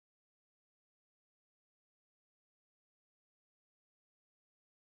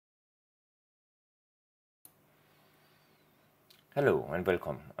Hello and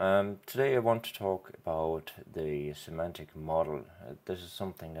welcome. Today I want to talk about the semantic model. This is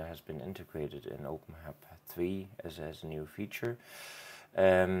something that has been integrated in OpenHAB3 as a new feature.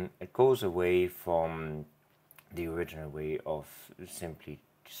 It goes away from the original way of simply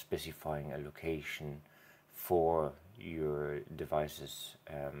specifying a location for your devices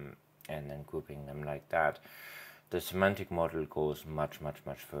and then grouping them like that. The semantic model goes much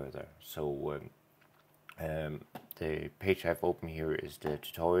further. So the page I've opened here is the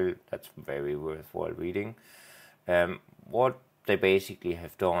tutorial. That's very worthwhile reading. What they basically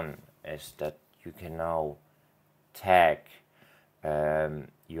have done is that you can now tag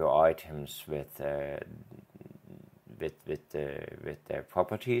your items with their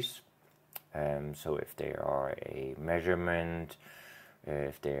properties. So if they are a measurement,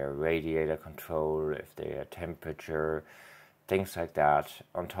 if they are radiator control, if they are temperature, things like that.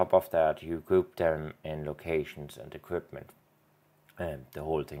 On top of that, you group them in locations and equipment, and the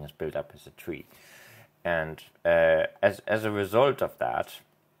whole thing is built up as a tree. And as a result of that,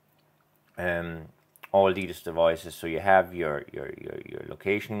 all these devices. So you have your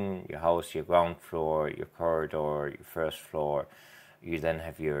location, your house, your ground floor, your corridor, your first floor. You then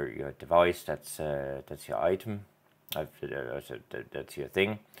have your device. That's your item. That's your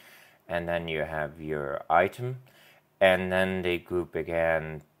thing, and then you have your item. And then they group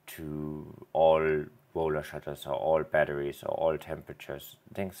again to all roller shutters or all batteries or all temperatures,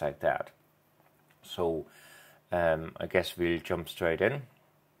 things like that. So I guess we'll jump straight in.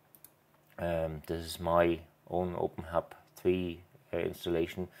 This is my own OpenHAB3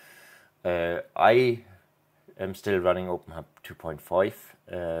 installation. I am still running OpenHAB 2.5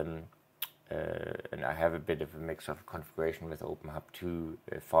 and I have a bit of a mix of configuration with OpenHAB 2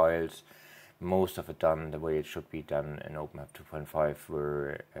 files. Most of it done the way it should be done in OpenHAB 2.5,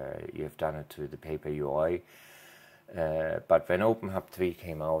 where you have done it to the paper UI. But when OpenHAB 3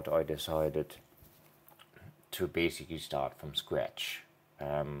 came out, I decided to basically start from scratch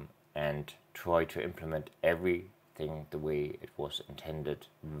and try to implement everything the way it was intended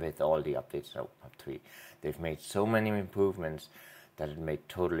with all the updates in OpenHAB 3. They've made so many improvements that it made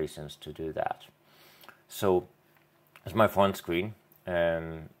totally sense to do that. So, it's my front screen.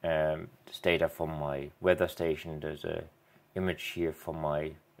 This data from my weather station. There's a image here from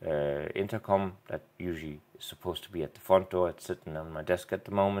my intercom that usually is supposed to be at the front door. It's sitting on my desk at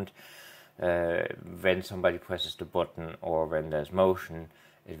the moment. When somebody presses the button or when there's motion,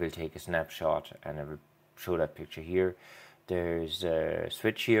 it will take a snapshot and it will show that picture here. There's a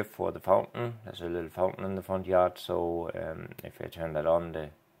switch here for the fountain. There's a little fountain in the front yard, so if I turn that on, the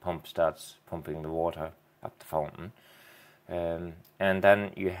pump starts pumping the water up the fountain. And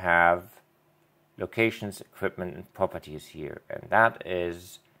then you have locations, equipment, and properties here, and that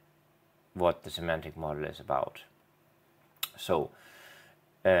is what the semantic model is about. So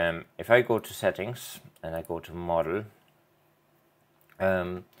if I go to settings and I go to model,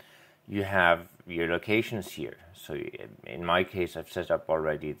 you have your locations here. So in my case, I've set up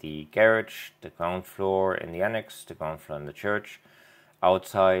already the garage, the ground floor in the annex, the ground floor in the church,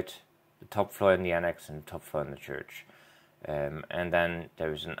 outside, the top floor in the annex, and the top floor in the church. And then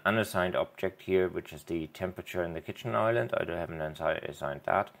there is an unassigned object here, which is the temperature in the kitchen island. I haven't assigned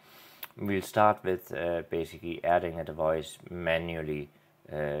that. We'll start with basically adding a device manually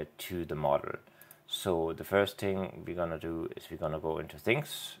to the model. So the first thing we're going to do is we're going to go into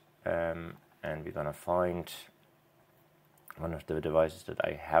things and we're going to find one of the devices that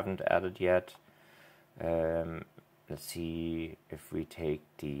I haven't added yet. Let's see if we take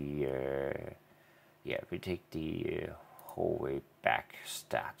the hallway back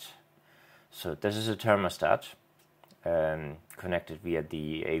stat. So this is a thermostat connected via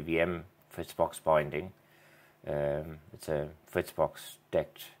the AVM Fritzbox binding. It's a Fritzbox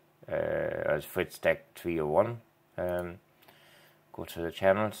decked, Fritz deck 301. Go to the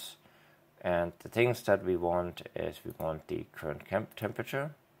channels, and the things that we want is we want the current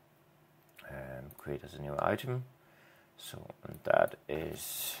temperature. Create as a new item. So and that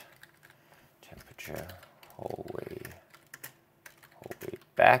is temperature hallway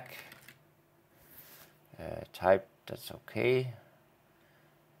back. Type, that's okay.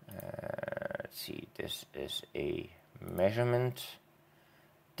 Let's see, this is a measurement.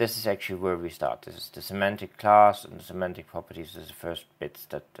 This is actually where we start. This is the semantic class, and the semantic properties is the first bits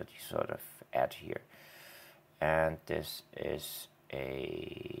that you sort of add here. And this is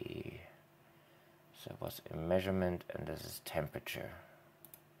so what's a measurement, and this is temperature.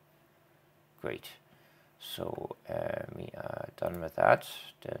 Great. So we are done with that.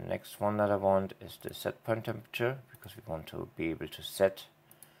 The next one that I want is the set point temperature, because we want to be able to set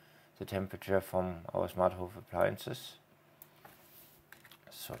the temperature from our smart home appliances.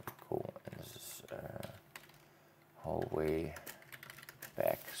 So go, and this is hallway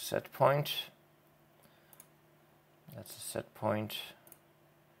back set point. That's a set point,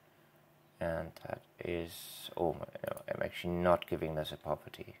 and that is, oh, I'm actually not giving this a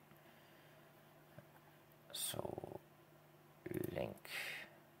property. So link.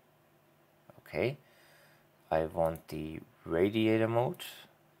 Okay, I want the radiator mode.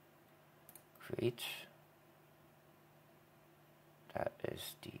 Create. That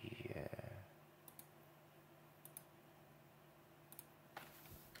is the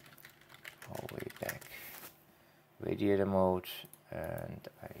hallway back radiator mode, and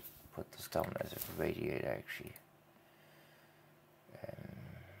I put this down as a radiator actually.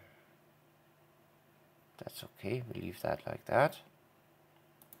 That's okay, we leave that like that.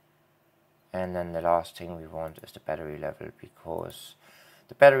 And then the last thing we want is the battery level, because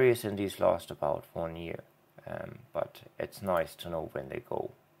the batteries in these last about 1 year, but it's nice to know when they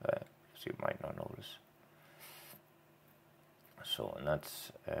go, because you might not notice. So, and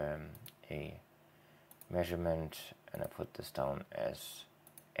that's a measurement, and I put this down as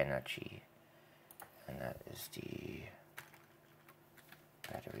energy, and that is the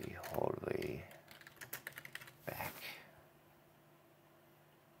battery hallway back.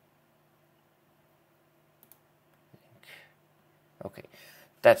 Okay,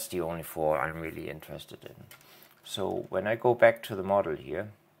 that's the only 4 I'm really interested in. So when I go back to the model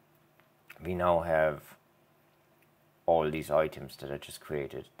here, we now have all these items that I just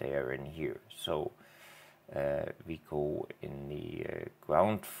created. They are in here. So we go in the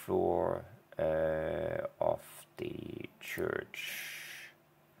ground floor of the church,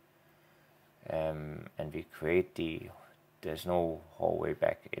 and we create there's no hallway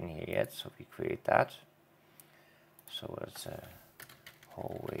back in here yet, so we create that. So it's a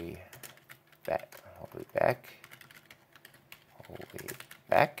hallway back, hallway back, hallway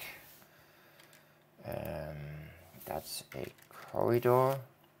back. That's a corridor.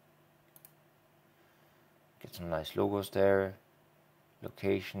 Get some nice logos there.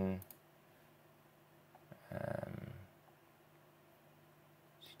 Location.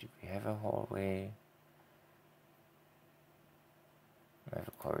 Do we have a hallway? We have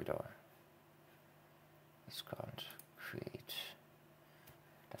a corridor. Let's go and create.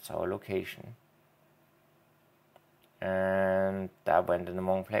 That's our location. And that went in the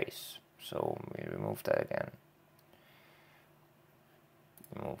wrong place. So we remove that again.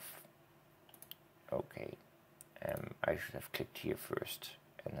 Remove. Okay. I should have clicked here first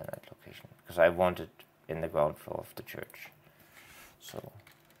and then at location, because I want it in the ground floor of the church. So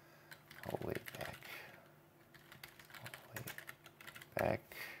hallway back. Hallway back.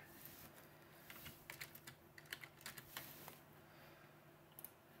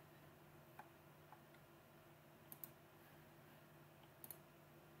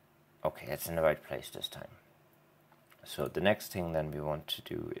 Okay, that's in the right place this time. So the next thing then we want to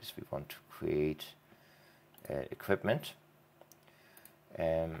do is we want to create equipment,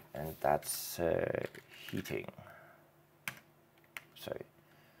 and that's heating. Sorry,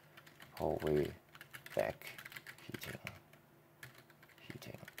 hallway back heating.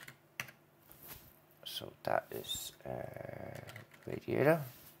 So that is radiator.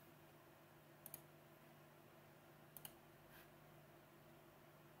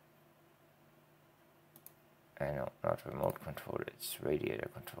 No, not remote control, it's radiator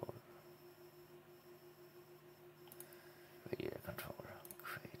control. Radiator control,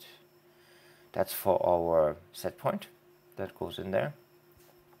 great. That's for our set point that goes in there.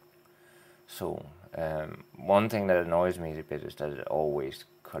 So one thing that annoys me a bit is that it always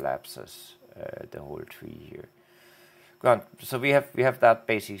collapses the whole tree here. So we have that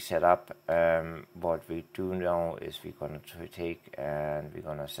basic setup. What we do now is we're gonna take and we're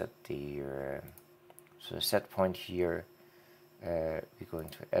gonna set the so the set point here, we're going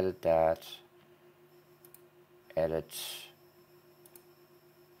to edit that, edit,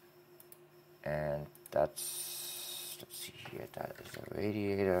 and that's, let's see here, that is the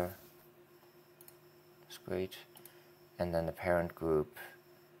radiator, that's great, and then the parent group,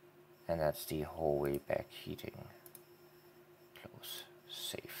 and that's the hallway back heating, close,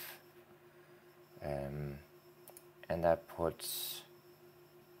 save, and that puts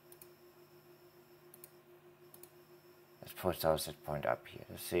our set point up here.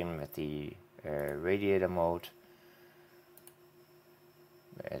 The same with the radiator mode.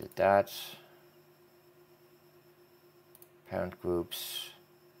 We edit that. Parent groups.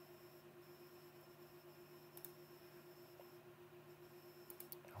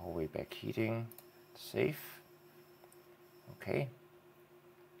 Hallway back heating. Save. Okay.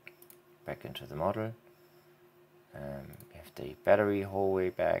 Back into the model. We have the battery hallway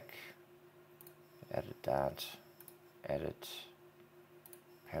back, edit that, edit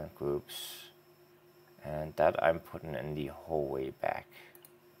parent groups, and that I'm putting in the hallway back.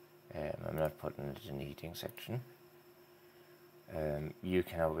 I'm not putting it in the heating section. You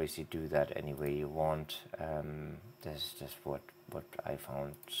can obviously do that any way you want. This is just what I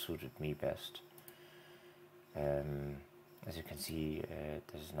found suited me best. As you can see,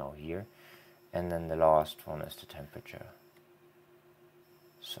 this is now here, and then the last one is the temperature.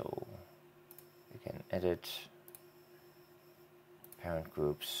 So you can edit parent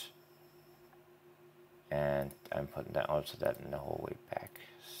groups, and I'm putting that also that in the hallway back.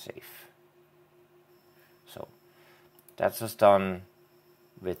 Save. So that's just done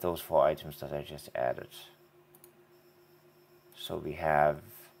with those 4 items that I just added. So we have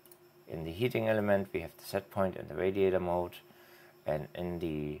in the heating element, we have the set point and the radiator mode, and in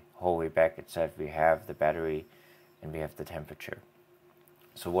the hallway back itself we have the battery and we have the temperature.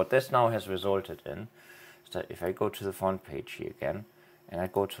 So what this now has resulted in is that if I go to the front page here again and I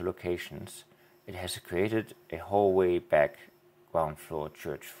go to locations, it has created a hallway back ground floor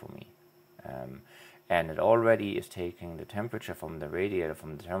church for me. And it already is taking the temperature from the radiator,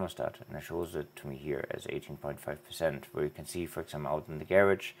 from the thermostat, and it shows it to me here as 18.5%, where you can see, for example, out in the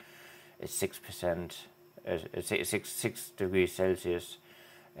garage, it's 6%, it's 6 degrees Celsius.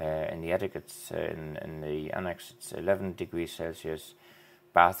 In the attic, it's in the annex, it's 11 degrees Celsius.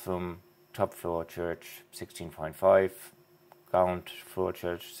 Bathroom, top floor church, 16.5. Ground floor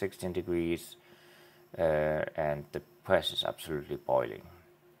church, 16 degrees. And the press is absolutely boiling.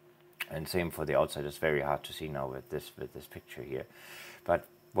 And same for the outside. It's very hard to see now with this picture here, but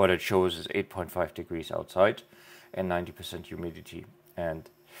what it shows is 8.5 degrees outside and 90% humidity, and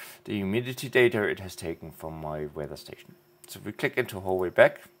the humidity data it has taken from my weather station. So we click into hallway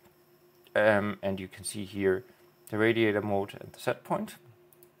back, and you can see here the radiator mode and the set point.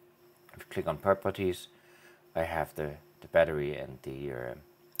 If you click on properties, I have the battery and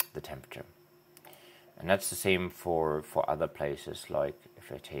the temperature. And that's the same for other places, like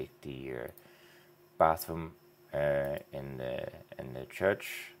if I take the bathroom in the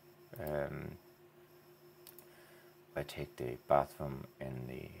church, I take the bathroom in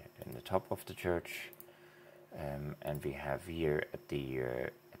the top of the church, and we have here at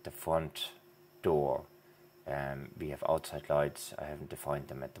the front door, we have outside lights. I haven't defined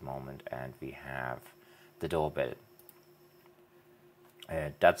them at the moment, and we have the doorbell.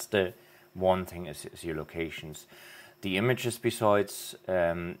 That's the one thing is your locations. The images besides,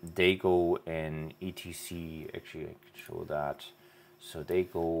 they go in etc. Actually, I can show that. So they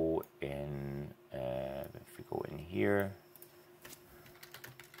go in, if we go in here,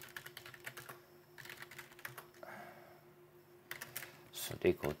 so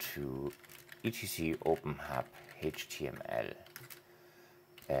they go to etc OpenHAB HTML.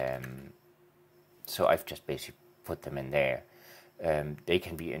 So I've just basically put them in there. They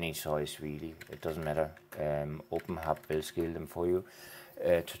can be any size really, it doesn't matter. OpenHAB will scale them for you.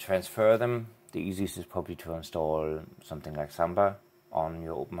 To transfer them, the easiest is probably to install something like Samba on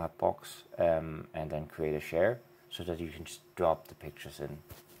your OpenHAB box, and then create a share so that you can just drop the pictures in.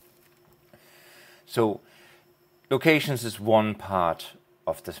 So locations is one part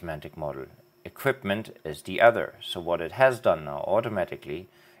of the semantic model. Equipment is the other. So what it has done now automatically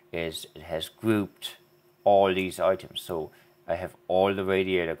is it has grouped all these items. So I have all the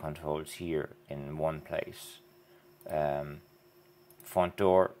radiator controls here in one place. Front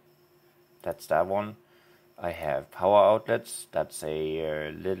door, that's that one. I have power outlets. That's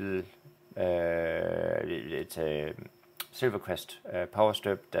a little, it's a Silvercrest power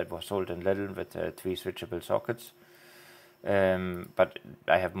strip that was sold in Lidl with 3 switchable sockets. But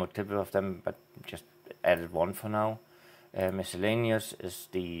I have multiple of them, but just added one for now. Miscellaneous is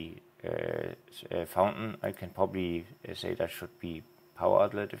the fountain. I can probably say that should be power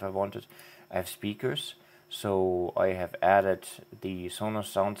outlet if I wanted. I have speakers, so I have added the Sonos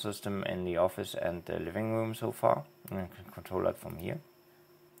sound system in the office and the living room so far, and I can control that from here.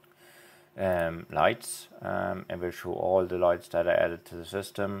 Lights, I will show all the lights that I added to the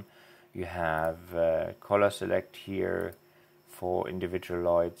system. You have color select here for individual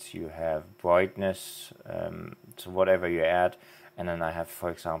lights. You have brightness, so whatever you add. And then I have, for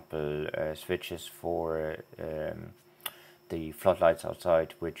example, switches for the floodlights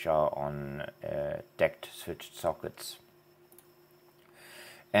outside, which are on decked switched sockets.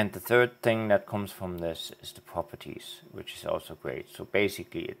 And the third thing that comes from this is the properties, which is also great. So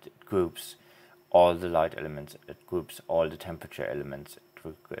basically it groups all the light elements, it groups all the temperature elements,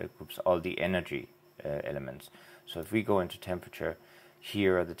 it groups all the energy elements. So if we go into temperature,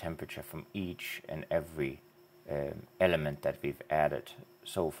 here are the temperature from each and every element that we've added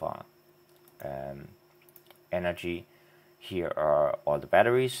so far. Energy, here are all the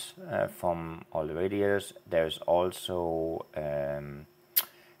batteries from all the radiators. There's also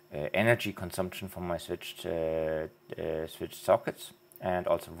energy consumption from my switched sockets, and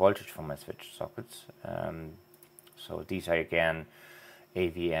also voltage from my switched sockets. So these are again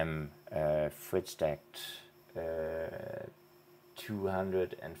AVM frit stacked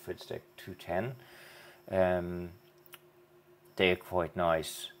 200 and frit stacked 210. They're quite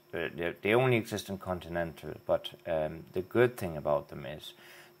nice. They only exist in Continental, but the good thing about them is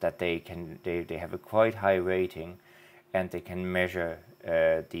that they have a quite high rating, and they can measure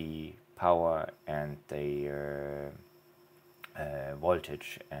the power and the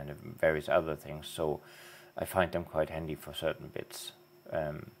voltage and various other things. So I find them quite handy for certain bits.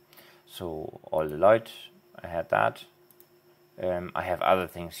 So all the light, I had that. I have other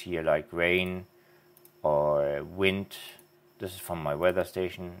things here like rain or wind. This is from my weather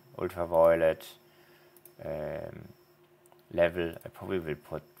station. Ultraviolet, level. I probably will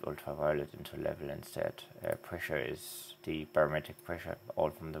put ultraviolet into level instead. Pressure is the barometric pressure,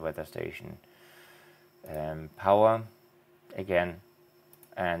 all from the weather station. Power, again.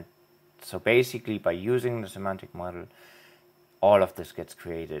 And so basically by using the semantic model, all of this gets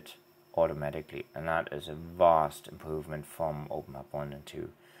created automatically, and that is a vast improvement from OpenHAB 1 and 2.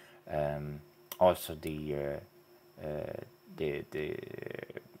 Also the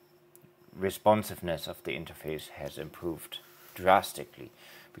responsiveness of the interface has improved drastically,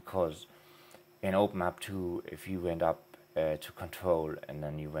 because in OpenHAB 2, if you went up to control and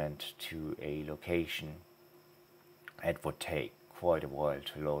then you went to a location, it would take quite a while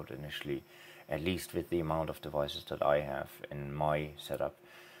to load initially, at least with the amount of devices that I have in my setup.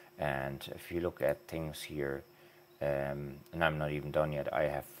 And if you look at things here, and I'm not even done yet, I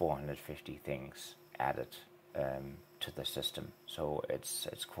have 450 things added to the system, so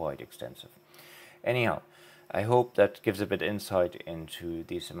it's quite extensive. Anyhow, I hope that gives a bit insight into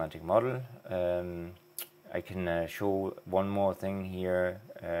the semantic model. I can show one more thing here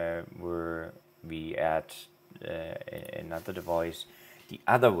where we add another device the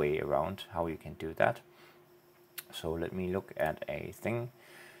other way around, how you can do that. So let me look at a thing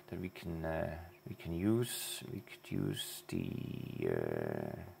that we can use. We could use the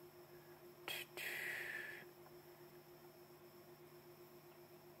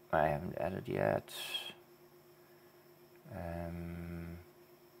I haven't added yet. I'm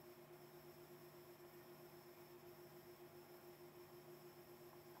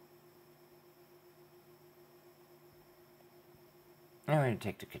going to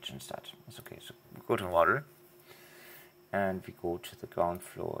take the kitchen stat. That's okay. So we go to water, and we go to the ground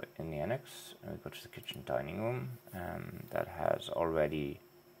floor in the annex, and we go to the kitchen dining room. That has already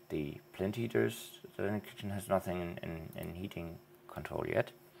the plinth heaters. The kitchen has nothing in heating control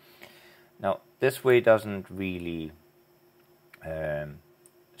yet. Now this way doesn't really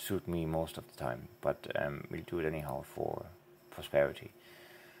suit me most of the time, but we'll do it anyhow for prosperity.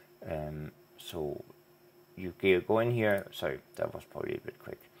 So you go in here. Sorry, that was probably a bit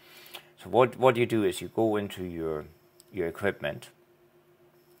quick. So what you do is you go into your equipment.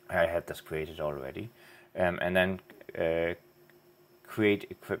 I had this created already, and then create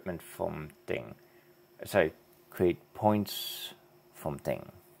equipment from thing. Sorry, create points from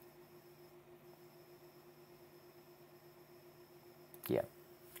thing. Yeah,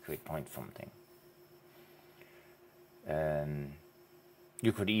 create point from thing.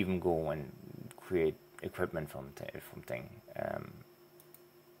 You could even go and create equipment from thing.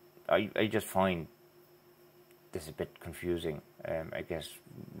 I just find this a bit confusing. I guess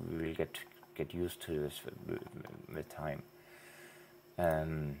we will get used to this with time.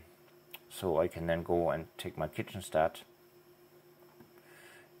 So I can then go and take my kitchen stat,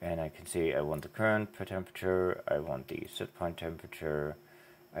 and I can say I want the current per temperature, I want the set point temperature,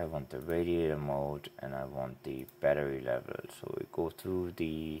 I want the radiator mode, and I want the battery level. So we go through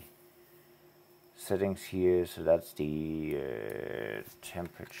the settings here. So that's the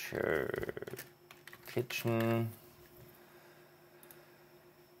temperature kitchen.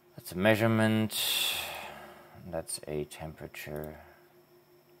 That's a measurement. That's a temperature.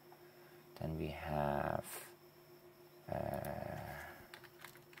 Then we have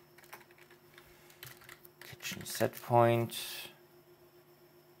kitchen set point.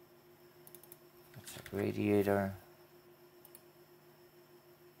 That's a radiator.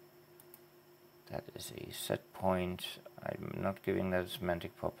 That is a set point. I'm not giving that a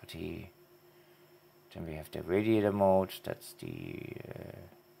semantic property. Then we have the radiator mode. That's the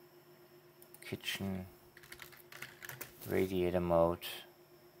kitchen radiator mode.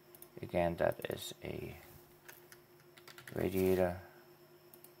 Again, that is a radiator.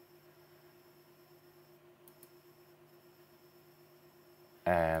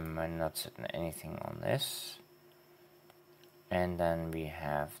 I'm not setting anything on this. And then we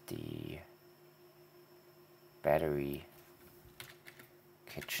have the battery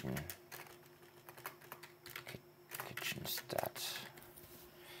kitchen stat,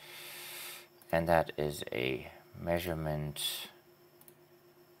 and that is a measurement,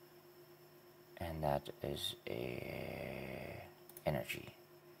 and that is a energy.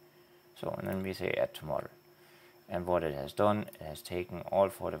 So, and then we say add to model, and what it has done, it has taken all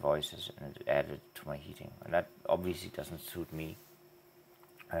 4 devices and it added to my heating, and that obviously doesn't suit me.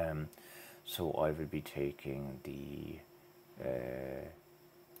 So I will be taking the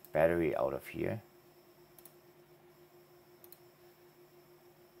battery out of here,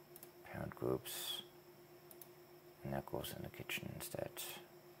 parent groups, and that goes in the kitchen instead.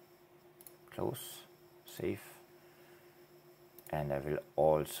 Close, save, and I will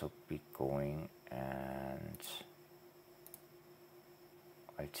also be going, and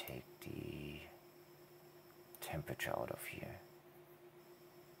I'll take the temperature out of here.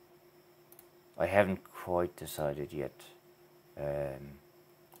 I haven't quite decided yet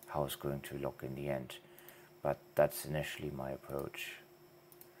how it's going to look in the end, but that's initially my approach.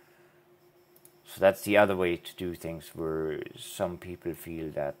 So that's the other way to do things, where some people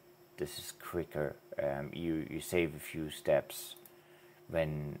feel that this is quicker. You save a few steps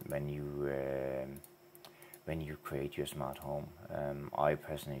when you create your smart home. I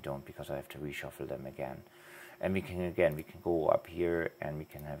personally don't, because I have to reshuffle them again. And we can go up here and we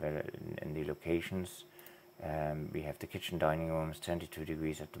can have in the locations. We have the kitchen dining rooms, 22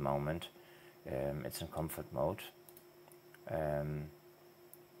 degrees at the moment. It's in comfort mode. And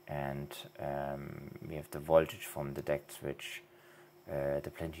we have the voltage from the deck switch. The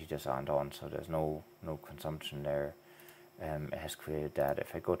plant heaters aren't on, so there's no consumption there. It has created that.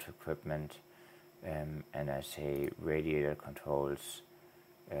 If I go to equipment and I say radiator controls,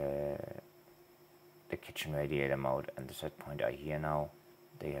 the kitchen radiator mode and the set point are here now.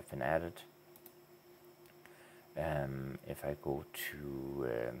 They have been added. If I go to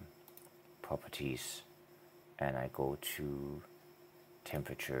properties and I go to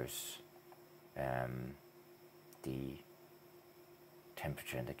temperatures, the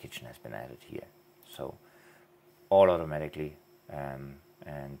temperature in the kitchen has been added here. So all automatically, and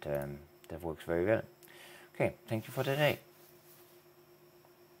that works very well. Okay, thank you for today.